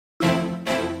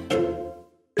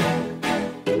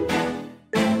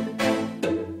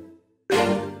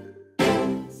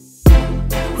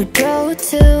we drove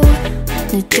to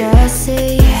New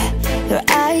Jersey. Your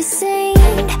eyes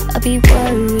seemed a bit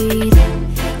worried.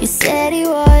 You said it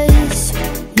was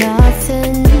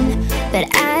nothing, but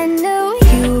I knew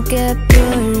you get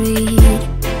worried.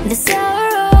 The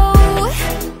sorrow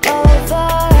of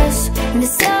us, the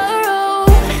sorrow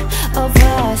of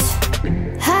us.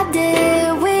 How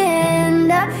did we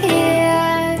end up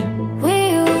here? We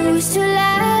used to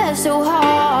laugh so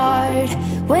hard.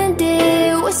 When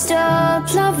did we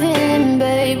stop loving,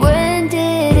 babe? When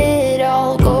did it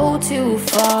all go too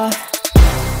far?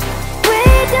 We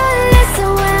don't listen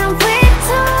when we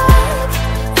talk.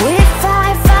 We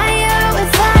fight fire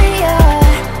with fire.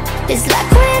 It's like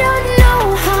we don't know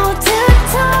how to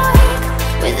talk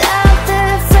without the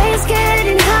phrase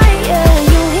getting higher.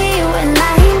 You hear when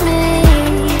I hear me,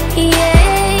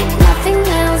 yeah, nothing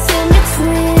else in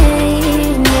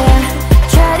between, yeah.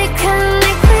 Try to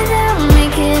connect without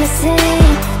making a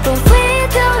scene, but we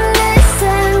don't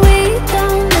listen when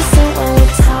we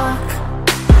talk.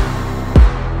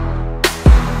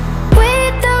 We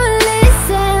don't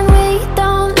listen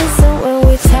when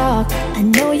we talk. I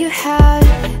know you have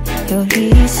your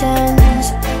reasons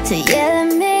to yell at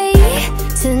me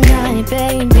tonight,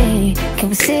 baby. Can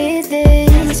we see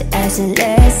this as a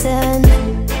lesson?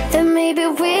 That maybe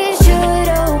we should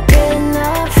open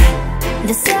up.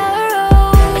 The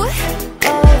sorrow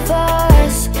of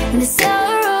us, the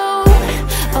sorrow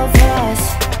of us.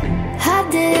 How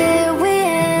did we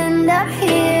end up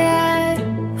here?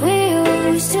 We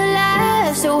used to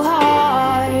laugh so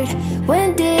hard.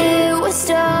 When did we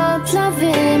stop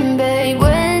loving, babe?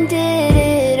 When did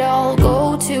it all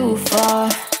go too far?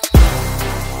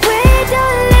 We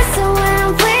don't listen when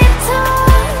we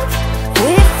talk.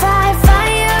 We fight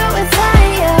fire with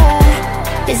fire.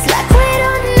 It's like we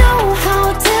don't know how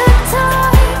to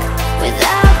talk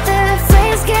without the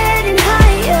phrase getting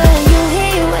higher. You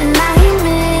hear when I hear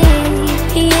me,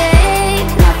 yeah,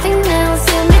 nothing else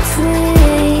in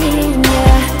between,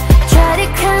 yeah. Try to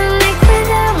connect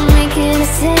without making a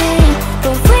scene,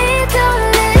 but we don't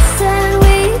listen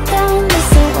when we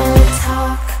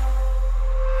talk.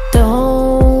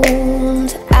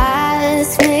 Don't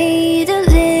ask me to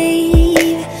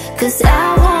leave, 'cause I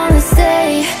wanna stay.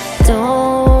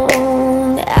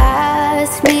 Don't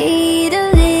ask me to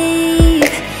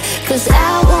leave, 'cause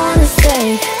I wanna stay.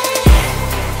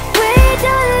 We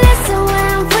don't listen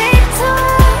when we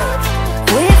talk.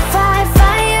 We fight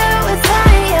fire with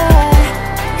fire.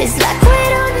 It's like we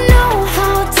don't know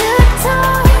how to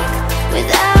talk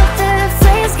without the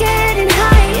phrase getting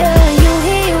higher. You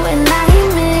hear when I hear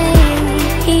me,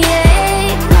 yeah,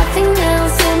 nothing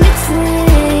else in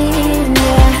between,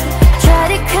 yeah. Try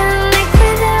to connect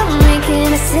without making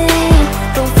a scene,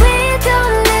 but we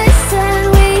don't listen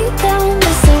when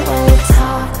we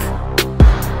talk.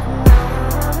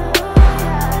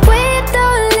 We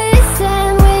don't listen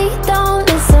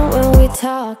when we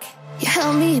talk. You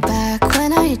held me back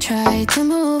when I tried to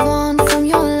move on from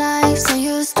your life, so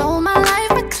you stole my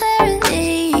life with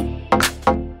clarity.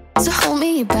 So hold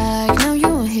me back, now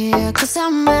you're here, 'cause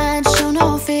I'm mad, show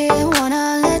no fear. Wanna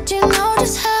let you know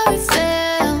just how it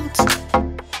felt.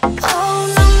 Oh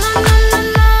no, no, no, no,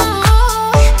 no.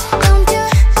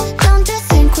 Don't you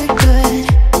think we're good?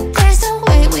 There's no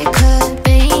way we could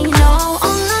be, no.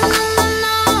 Oh no, no, no,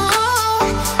 no.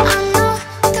 I know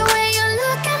the way you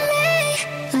look at me,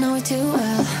 I know it too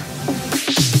well.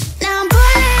 Now I'm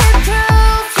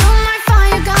bulletproof, you might find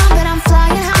your gun, but I'm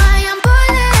flying high. I'm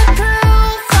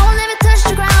bulletproof, don't let me touch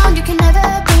the ground, you can never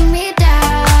bring me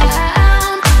down.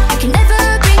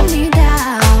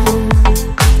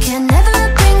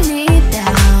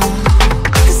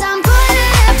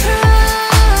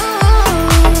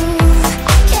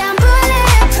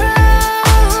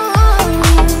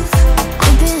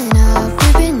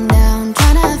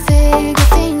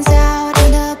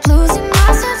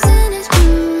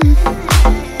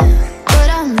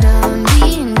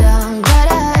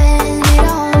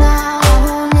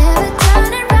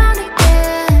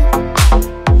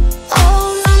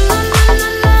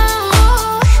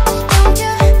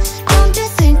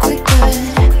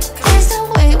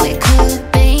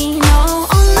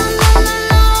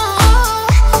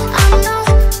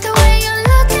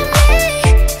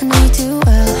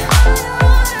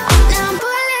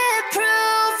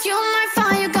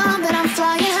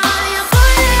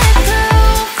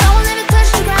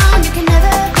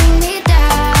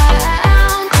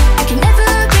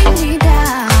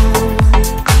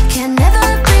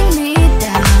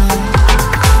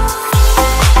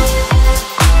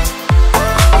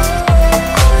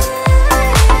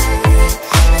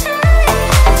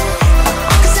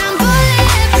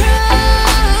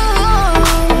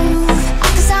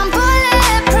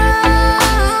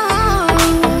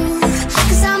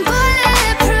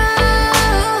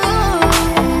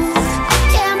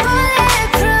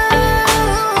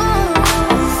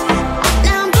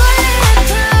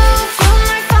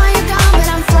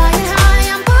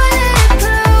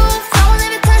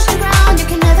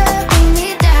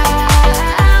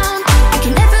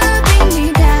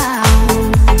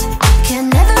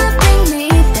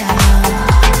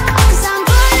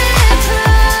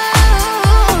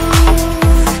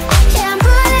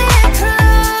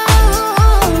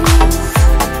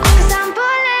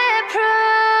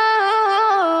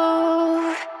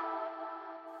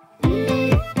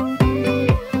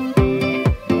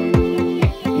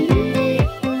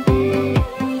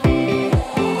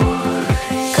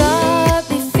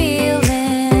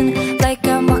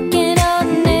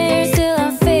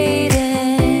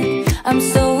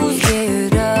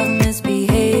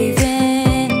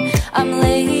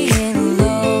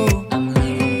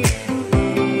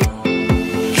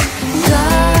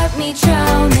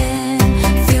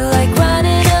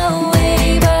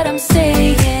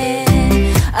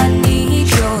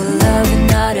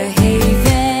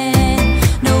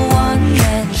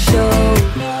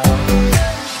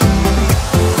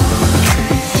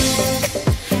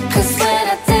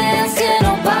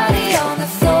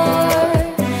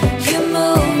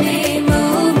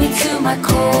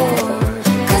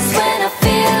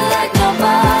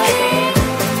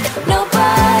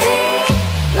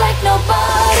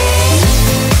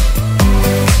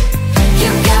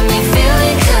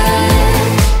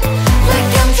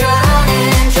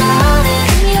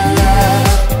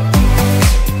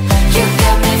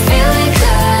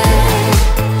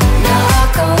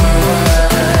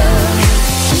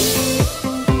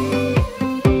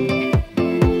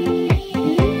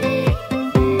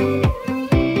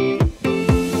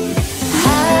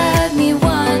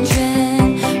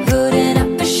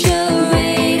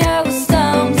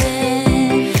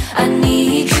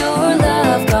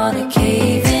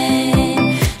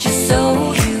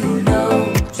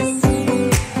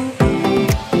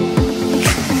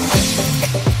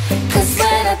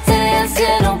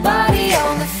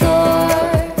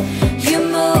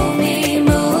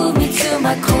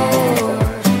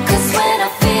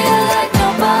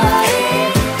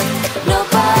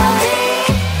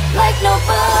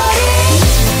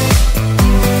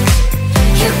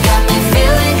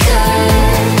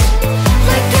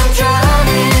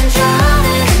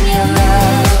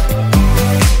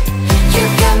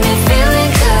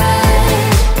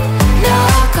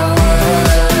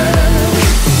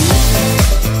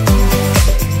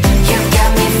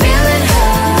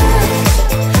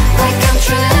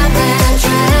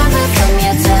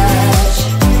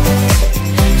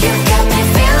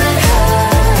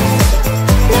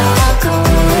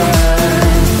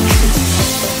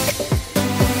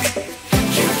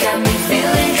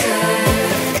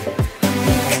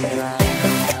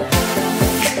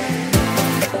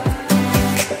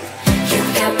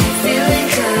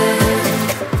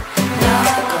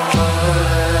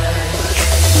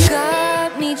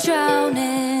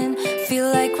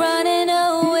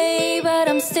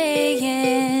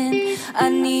 I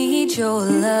need your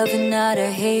love and not a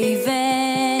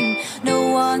haven,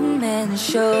 no one-man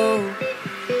show.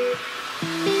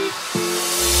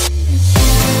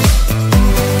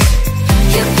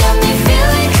 You got me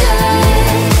feeling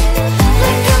good,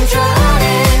 like I'm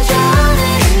drowning,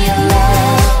 drowning in your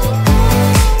love.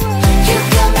 You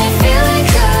got me feeling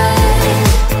good,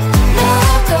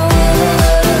 knock on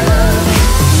wood.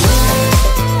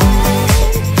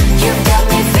 You got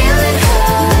me feeling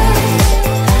hurt,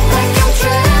 like I'm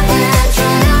trembling,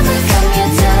 trembling from your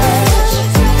touch.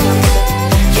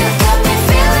 You got me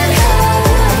feeling hurt,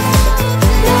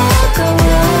 knock on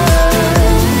wood.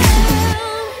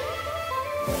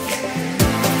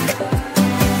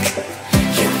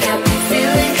 You got me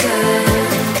feeling good,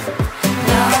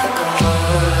 knock on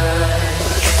wood.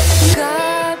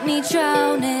 Got me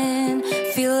drowning,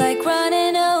 feel like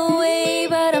running away,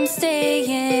 but I'm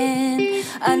staying.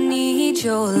 I need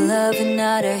your love and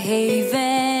not a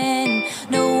haven,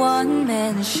 no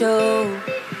one-man show.